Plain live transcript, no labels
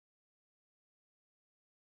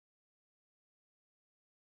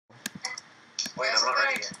Wait, I'm not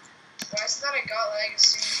ready yet. Why is it that I got lag as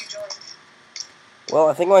soon as you joined? Well,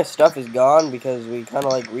 I think my stuff is gone because we kind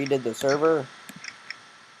of like redid the server.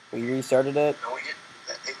 We restarted it. No, we didn't.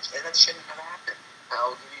 That shouldn't have happened.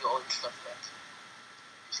 I'll give you all your stuff back.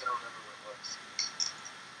 You just gotta remember what it was.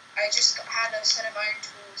 I just had a set of iron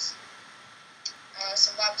tools.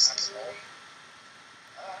 Some lapis lazuli.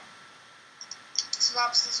 Some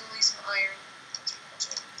lapis lazuli, some iron. That's pretty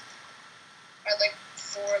much it. I had like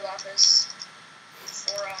 4 lapis,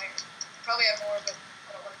 4 iron. Probably have more, but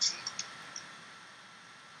I don't want to cheat.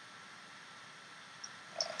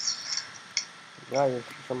 Yeah, you're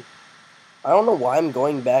some. I don't know why I'm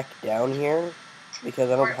going back down here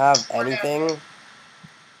because I don't have anything.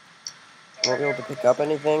 I won't be able to pick up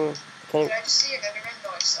anything. Did I just see an enderman? No,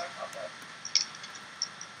 I saw it pop up.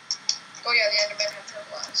 Oh yeah, the enderman had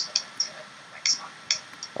purple eyes.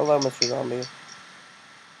 Hello, Mr. Zombie.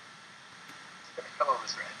 Hello,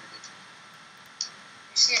 Mr. Enderman.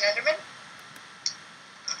 You see an enderman?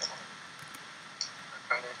 I'm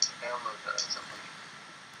trying to download something.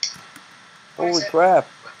 Holy crap.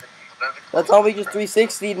 That zombie just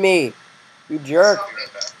 360'd me. You jerk.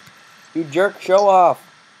 You jerk, show off.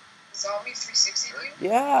 Zombie 360'd you?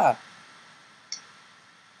 Yeah.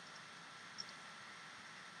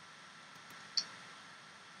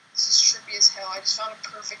 This is trippy as hell. I just found a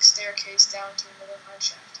perfect staircase down to another mine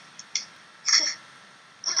shaft.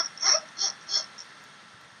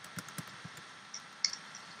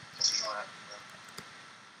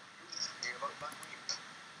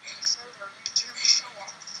 Show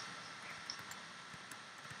off.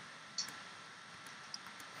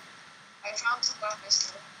 I found some lapis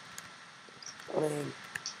though. Run.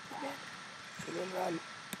 Run. You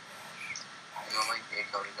don't like it,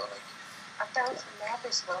 go like. I found some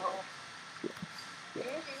lapis though. Yeah.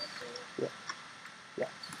 Yeah.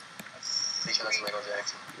 Pretty sure that's Michael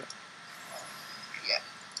Jackson. Yeah.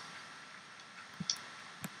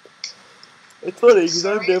 It's funny because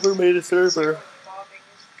I've never made a server.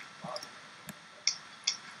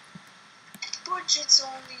 It's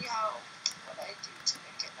only how what I do to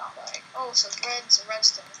make it not like. Oh, some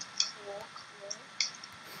redstone. Cool.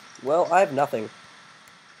 Well, I have nothing.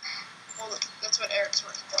 Well, that's what Eric's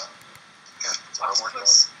working on. Yeah, that's what I'm working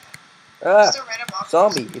on.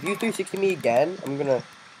 Zombie, if you 360 me again, I'm gonna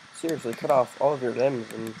seriously cut off all of your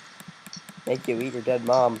limbs and make you eat your dead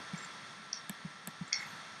mom.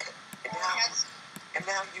 And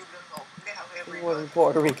now you know. Now everybody. What in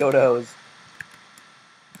Puerto Rico knows.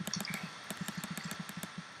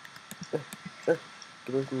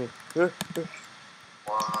 Get away from me. Okay,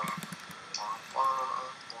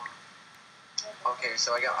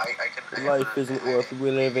 so I can. Life isn't worth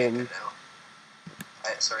living.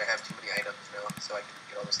 Sorry, I have too many items now, so I can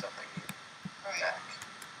get all the stuff I need back.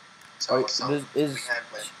 So is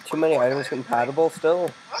too many items compatible still?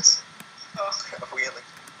 What? Oh. we have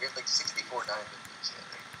like 64 diamonds and shit.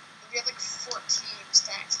 We have like 14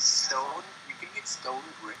 stacks of stone. You can get stone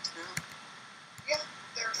bricks now. Yeah,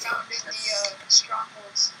 they're found in the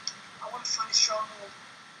strongholds. I want to find a stronghold.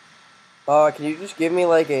 Can you just give me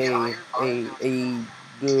like a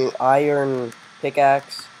iron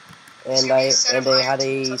pickaxe and I had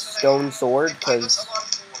a stone sword because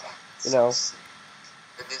you know.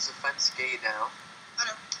 There's a fence gate now.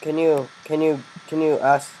 I know. Can you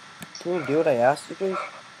do what I asked you, please?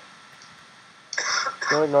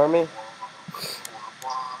 Don't ignore me.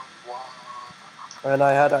 And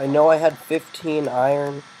I know I had 15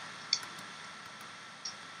 iron.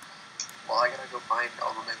 Well, I gotta go find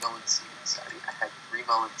all of my melon seeds. I had 3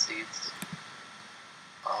 melon seeds.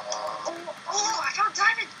 I found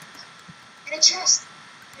diamond! In a chest!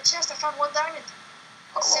 I found 1 diamond.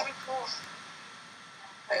 7 coal.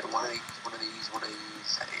 I had one of these, and one of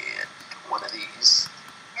these.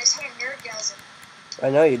 I just had a nerdgasm. I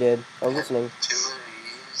know you did. I was listening. 2 of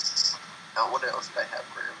these. Now, what else did I have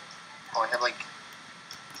for him? Oh, I had like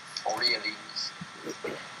 40 of these.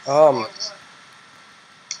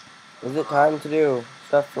 Is it time to do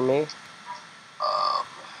stuff for me?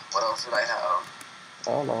 What else did I have? I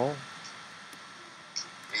don't know.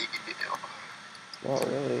 Maybe do. Not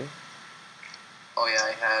really. Oh yeah,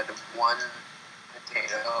 I had 1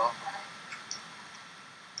 potato.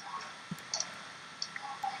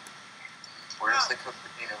 Where's the cooked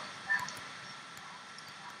potato?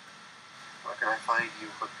 Where can I find you,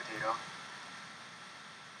 cooked potato?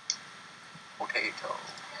 Potato.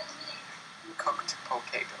 Cooked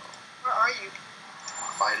potato. Where are you?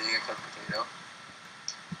 Finding a cooked potato.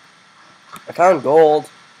 I found gold.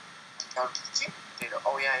 Found potato.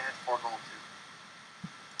 Oh yeah, I had 4 gold too.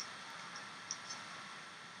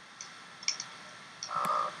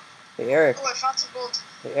 Hey Eric. Oh, I found some gold.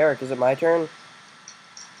 Hey Eric, is it my turn?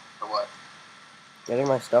 Getting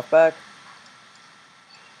my stuff back?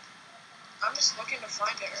 I'm just looking to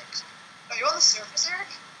find Eric. Are you on the surface, Eric?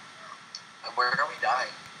 And where are we dying?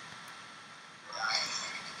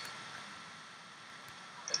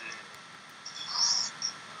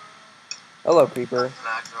 Hello, creeper. I want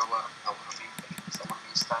to be famous. I want to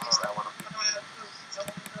be a star. I want to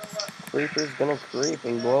be. Creeper's gonna creep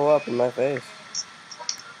and blow up in my face.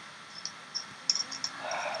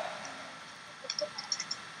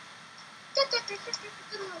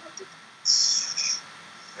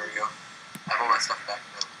 There we go. I have all my stuff back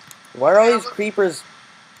now. Why are all these creepers,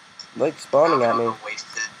 like, spawning at me?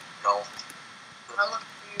 Wasted gold. I'm looking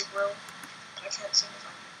for you, bro. I can't seem to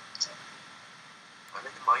find you. So. I'm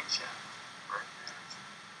in the mine shaft. Right?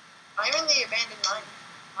 I'm in the abandoned mine.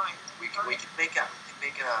 We can make a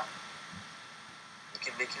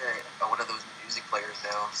one of those music players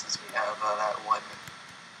now, since we have that one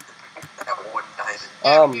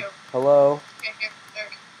diamond. Hello. There.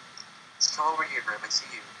 Just come over here, Grim. I see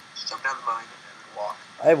you. Just jump down the mine and then walk.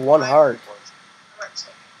 I have 1 heart.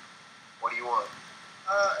 What do you want?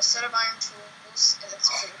 A set of iron tools and then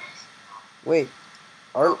some food. Wait,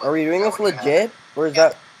 are we doing this legit, or is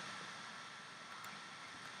that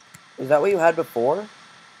what you had before?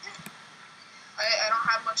 I don't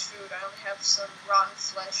have much food. I only have some rotten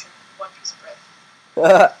flesh and 1 piece of bread.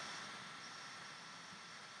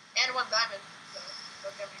 And 1 diamond. So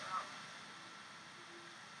don't get me wrong.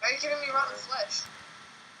 Why are you giving me rotten flesh?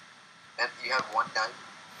 And you have 1 diamond?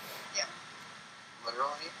 Yeah.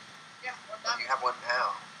 Literally? Yeah, 1 diamond. You have 1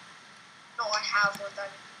 now. No, I have 1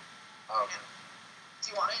 diamond. Oh, okay. Do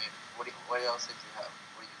you want it? What else did you have?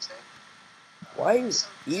 What did you say? Why is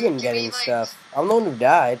Ian getting stuff? I'm the one who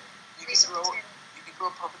died. You can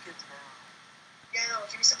grow pumpkins now. Yeah, no,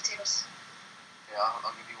 give me some potatoes. Yeah,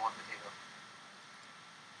 I'll give you 1 potato.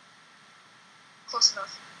 Close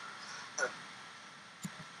enough.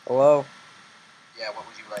 Hello? Yeah, what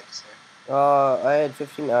would you like, sir? I had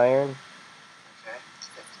 15 iron. Okay,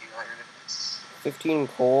 15 iron it is. 15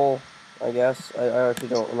 coal, I guess. I actually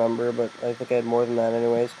don't remember, but I think I had more than that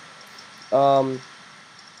anyways. How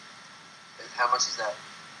much is that?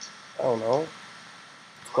 I don't know.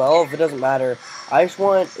 12? It doesn't matter. I just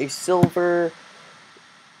want a silver,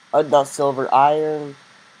 not silver, iron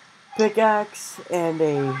pickaxe and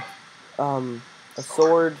a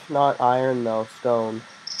sword, not iron though, stone.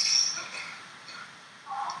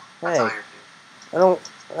 Hey,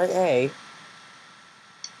 hey.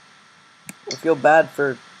 I feel bad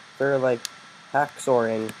for like,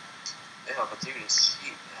 hacksawing. Yeah, but dude, it's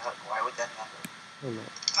cheap. Why would that happen?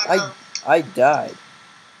 I died.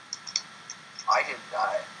 I didn't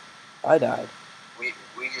die. I died. We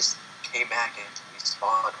just came back and we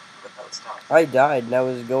spawned without stuff. I died and I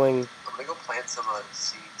was going... I'm gonna go plant some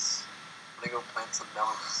seeds. I'm gonna go plant some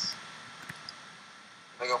melons.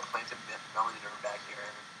 I'm gonna go plant a melon in our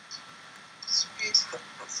backyard. Sweet.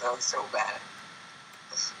 That sounds so bad.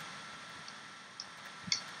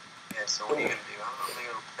 Yeah, so what are you gonna do? I'm gonna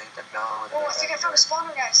go plant a melon in our backyard. Oh, I think I found a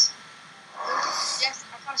spawner, guys. Yes,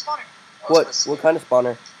 I found a spawner. What kind of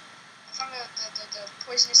spawner? I found the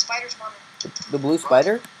poisonous spider spawner. The blue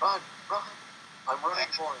spider? Run! I'm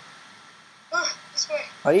running for it. This way.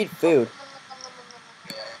 I need food.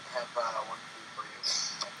 Yeah, I have 1 food for you.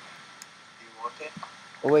 Do you want it?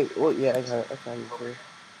 Oh wait, well yeah, I got food.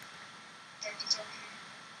 I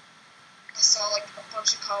saw like a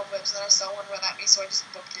bunch of cobwebs and then I saw one run at me, so I just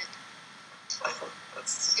booked it.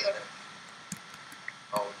 That's sick.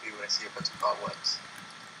 Oh, dude, I see a bunch of cobwebs.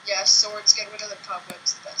 Yeah, swords get rid of the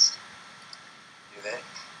cobwebs the best. Do they?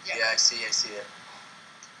 Yeah, I see it.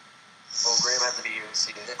 Oh, Graham hasn't even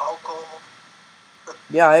seen it. Oh, cool.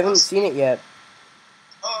 Yeah, I haven't seen it yet.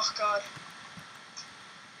 Oh, God.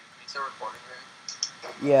 You still recording, Graham?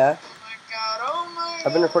 Yeah. Oh, my God. Oh, my God.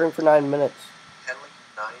 I've been recording for 9 minutes. Had like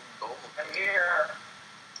 9 gold. I'm here.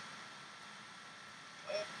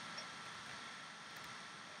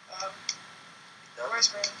 Where's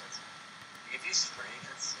Graham? If you string,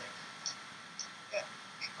 that's sick. Yeah.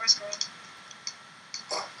 Where's Graham?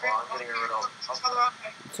 Oh, I'm getting rid of.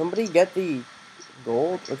 Somebody get the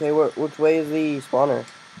gold? Okay, which way is the spawner?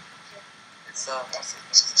 It's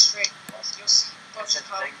straight. You'll see a bunch of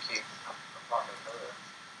thank you.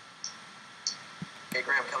 Hey,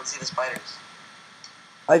 Graham, come and see the spiders.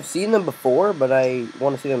 I've seen them before, but I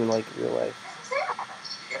want to see them in like real life.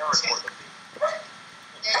 You gotta record them, dude.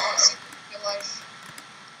 Yeah, I want to see them in real life.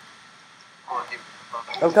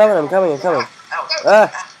 I'm coming. Ow.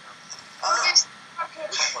 Ah! Oh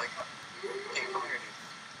my God. Hey, come here, dude.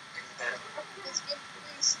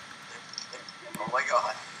 Oh my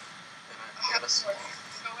God. I have a sword.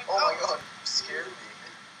 Oh my God, you scared me.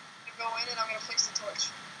 I'm gonna go in and I'm gonna place the torch.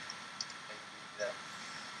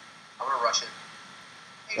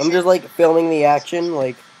 I'm just like filming the action,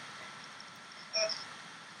 like.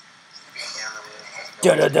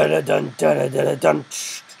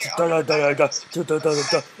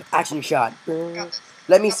 Action shot.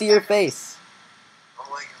 Let me see your face, Oh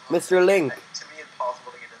my god. Mr. Link. To me,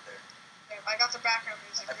 impossible to get in there. Yeah, I got the background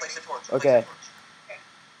music. I placed a torch. Okay. Okay,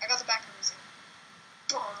 I got the background music.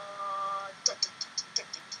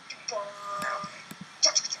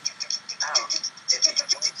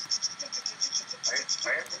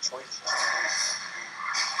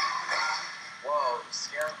 Whoa,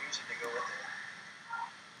 scary music to go with it.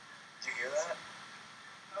 Did you hear that?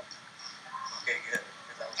 Nope. Okay, good.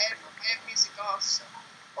 Because that was I pretty. have music off, so.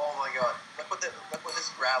 Oh my god! Look what this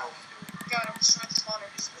gravel was doing. God, I'm just trying to spawn her.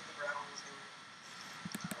 Just what the gravel was doing.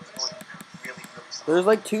 It was going really, really slow. There's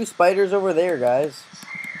like 2 spiders over there, guys.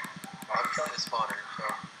 Oh, I'm killing the spawner, so.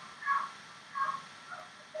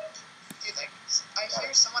 Dude, like, I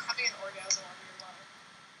hear someone having an orgasm on your water.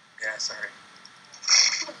 Yeah, sorry.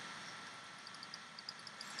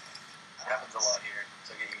 It happens a lot here,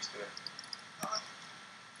 so get used to it.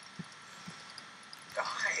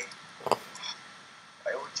 Die!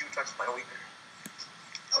 Why would you touch my wiener?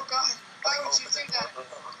 Oh god, why would you do that?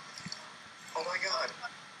 Oh my god!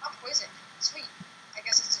 Not poison. Sweet. I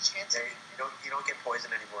guess it's a chance. Yeah, you don't get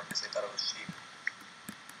poisoned anymore because they thought it was cheap.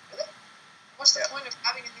 Really? What's the point of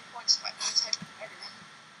having a new type of spider?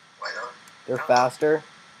 Why not? They're faster.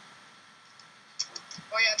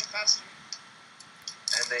 Oh yeah, they're faster.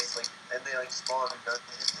 And they spawn in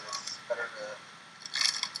dungeons, and it's better to.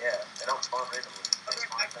 Yeah, they don't spawn randomly. They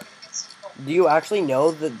spawn in dungeons. Do you actually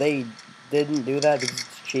know that they didn't do that because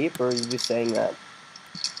it's cheap, or are you just saying that?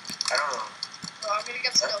 I don't know. Oh, I'm gonna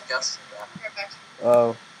get some milk. Yes. I'll be right back.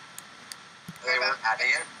 Oh. They weren't adding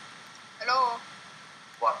it? Hello?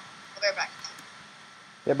 What? I'll be right back.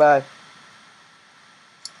 Goodbye.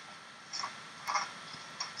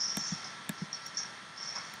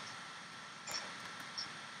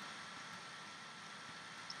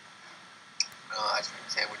 Ice cream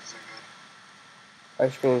sandwiches are good.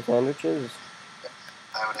 Ice cream sandwiches?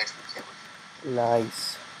 I have an ice cream sandwich.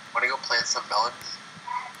 Nice. Want to go plant some melons?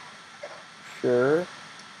 Sure.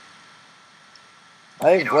 I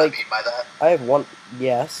You have know what I mean by that? I have one.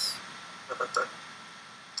 Yes.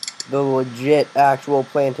 The legit actual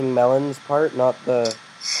planting melons part, not the.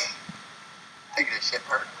 Taking a shit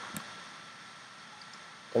part?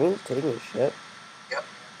 I mean, taking a shit. Yep.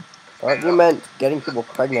 I thought you meant getting people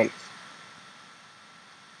pregnant.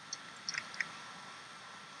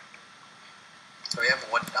 So we have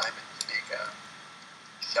 1 diamond to make a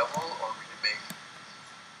shovel, or we can make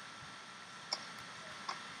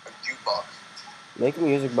a jukebox. Make a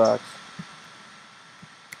music box.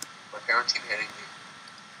 My parents keep hitting me.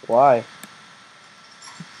 Why?